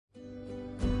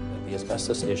The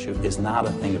asbestos issue is not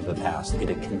a thing of the past. It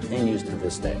continues to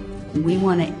this day. We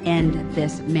want to end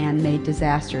this man-made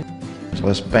disaster. So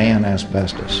let's ban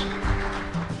asbestos.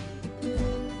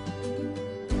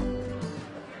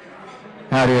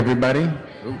 Howdy, everybody.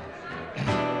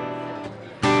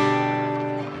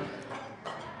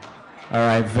 All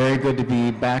right, very good to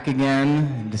be back again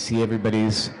and to see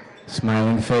everybody's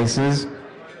smiling faces.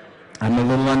 I'm a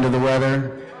little under the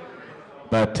weather,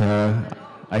 but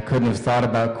I couldn't have thought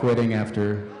about quitting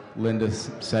after Linda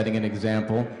setting an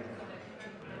example,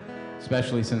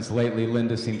 especially since lately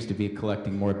Linda seems to be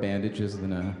collecting more bandages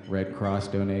than a Red Cross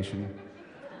donation.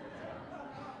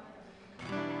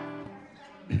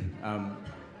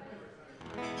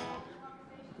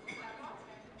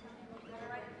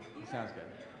 Sounds good.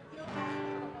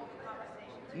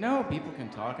 No, people can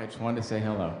talk. I just wanted to say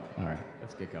hello. All right,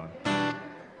 let's get going.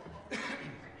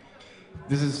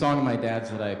 This is a song of my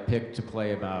dad's that I picked to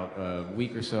play about a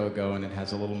week or so ago, and it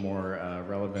has a little more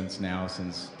relevance now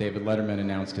since David Letterman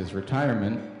announced his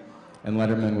retirement. And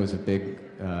Letterman was a big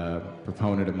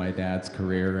proponent of my dad's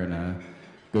career and a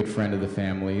good friend of the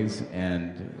family's.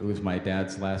 And it was my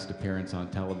dad's last appearance on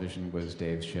television was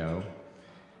Dave's show.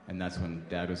 And that's when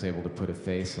Dad was able to put a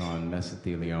face on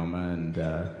mesothelioma.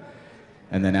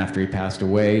 And then after he passed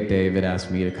away, David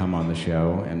asked me to come on the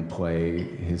show and play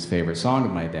his favorite song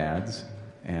of my dad's.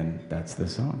 And that's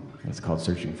this song. It's called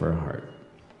Searching for a Heart.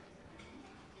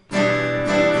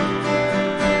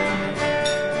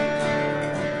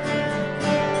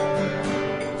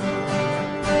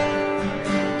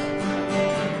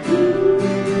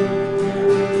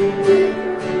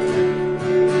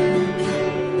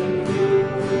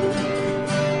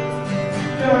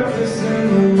 Darkness in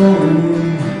the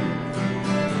morning,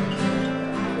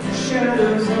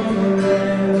 shadows on the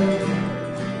land,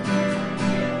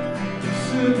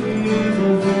 souvenirs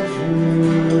of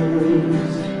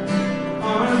virtues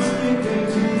aren't sticking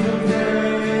to the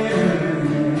man.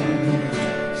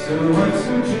 So I'm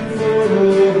searching for a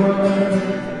heart,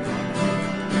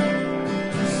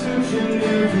 searching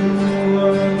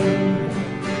everyone.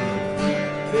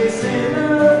 They say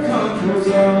love conquers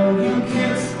all. You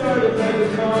can't start it like a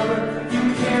car, you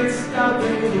can't stop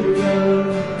it with a gun.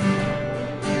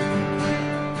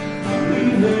 I'm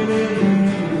leaving in the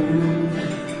wind,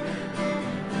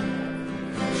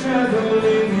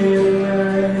 traveling in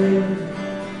night,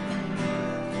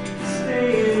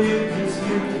 staying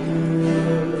inconspicuous.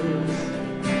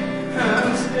 I'm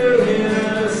staying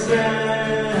out of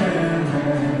sight,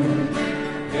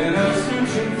 and I'm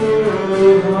searching for a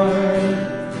heart.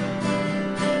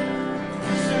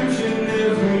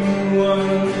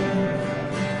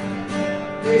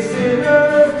 They say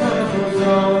love conquers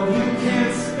all. You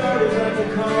can't start it like a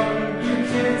car, you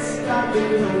can't stop it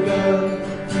with a gun.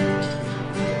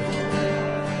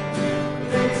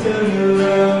 They tell me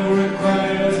love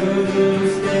requires a little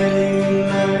standing in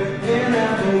line, and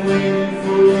I've been waiting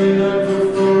for a lover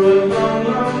for a long,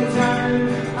 long time.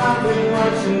 I've been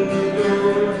watching the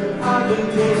door, I've been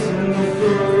pacing the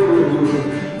floor.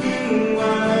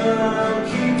 Meanwhile, I'll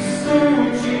keep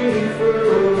searching for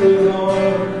a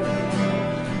heart.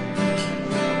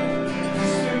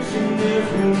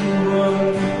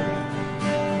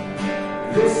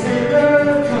 They say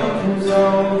love conquers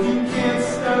all. You can't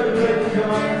start it like a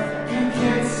car, you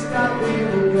can't stop it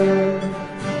with a gun.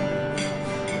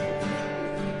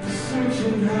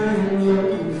 Searching high and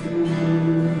low for you,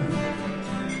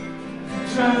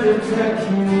 trying to track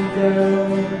you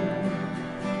down,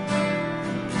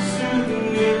 certain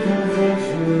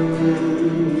imperfections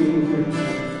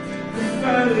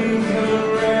finally come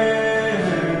around.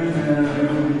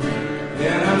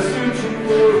 And I'm searching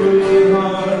for a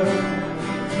heart,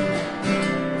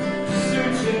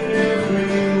 searching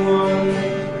everyone.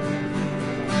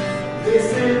 They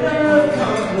say love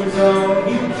conquers all.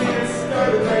 You can't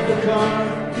start it like a car,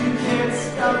 you can't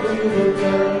stop it with a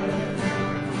gun.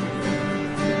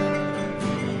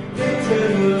 They tell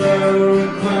you love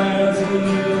requires a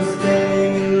little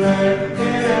standing in line,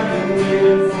 and I've been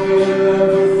waiting for a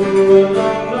lover for a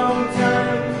long, long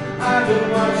time. I've been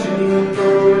watching the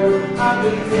door, I've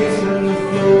been pacing the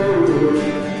floor.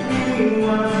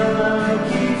 Meanwhile, I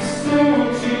keep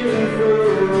searching for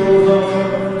a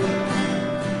heart,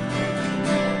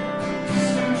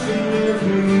 searching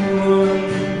everyone.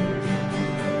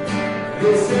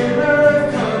 They say love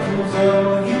conquers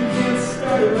all. You can't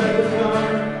start it like a car,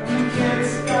 you can't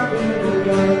stop it with a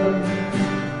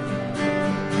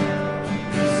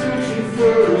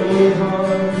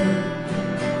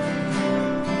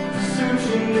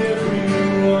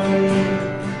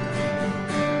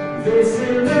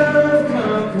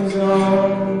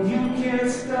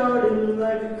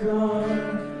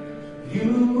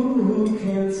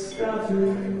after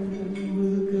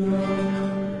with a gun.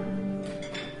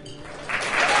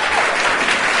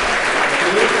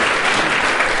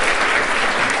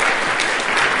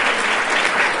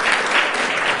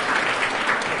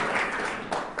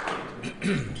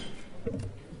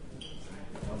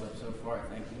 Held up so far.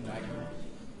 Thank you, Nigel.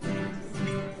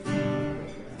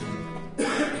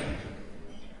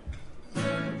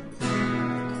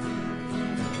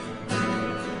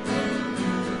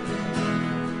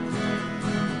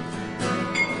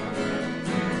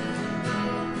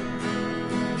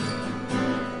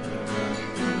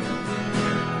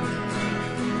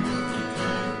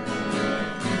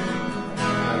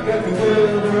 I got the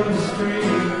world on the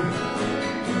string.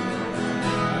 I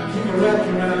keep it wrapped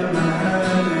around my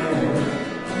hand.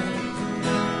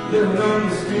 Living on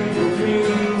the street of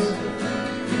dreams.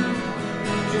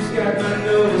 Just got my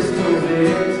notice told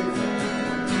it.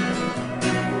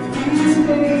 These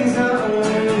days I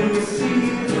only see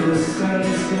the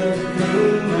sunset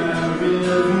through my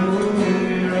rearview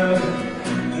mirror.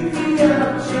 The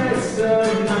objects of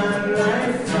my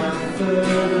life are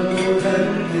further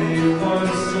than they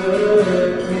once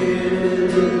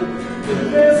appeared. But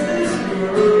there's this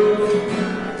girl,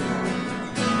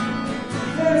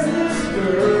 there's this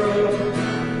girl,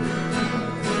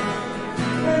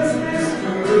 there's this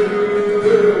girl,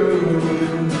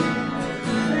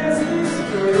 there's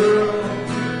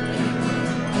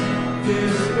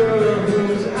this girl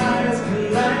whose eyes can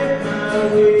light my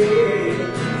way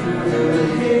through the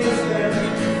haze that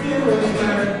fills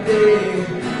my day.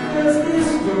 There's this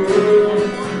girl,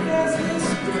 there's this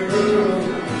girl,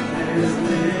 there's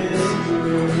this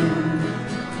girl.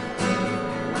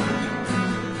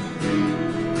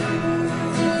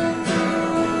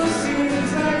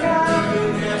 Seems like I've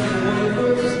been having one of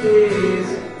those days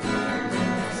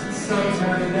since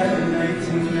sometime back in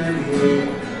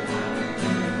 1998.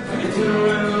 I turn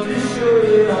around to show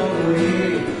you all the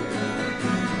way.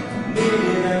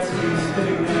 Maybe that's me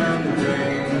stepping down the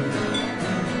drain.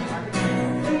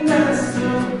 And I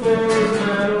suppose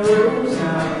my woes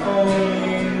are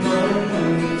only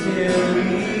momentary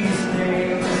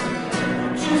stains.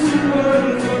 Just one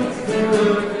look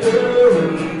through her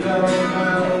and all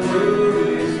my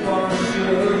worries wash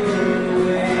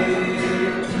away.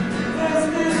 There's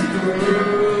this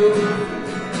girl,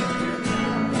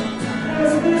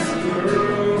 there's this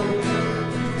girl,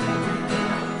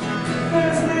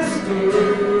 there's this girl,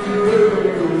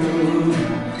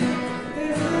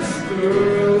 there's this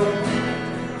girl.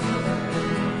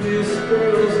 This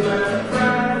girl's my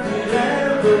private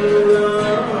Avalon.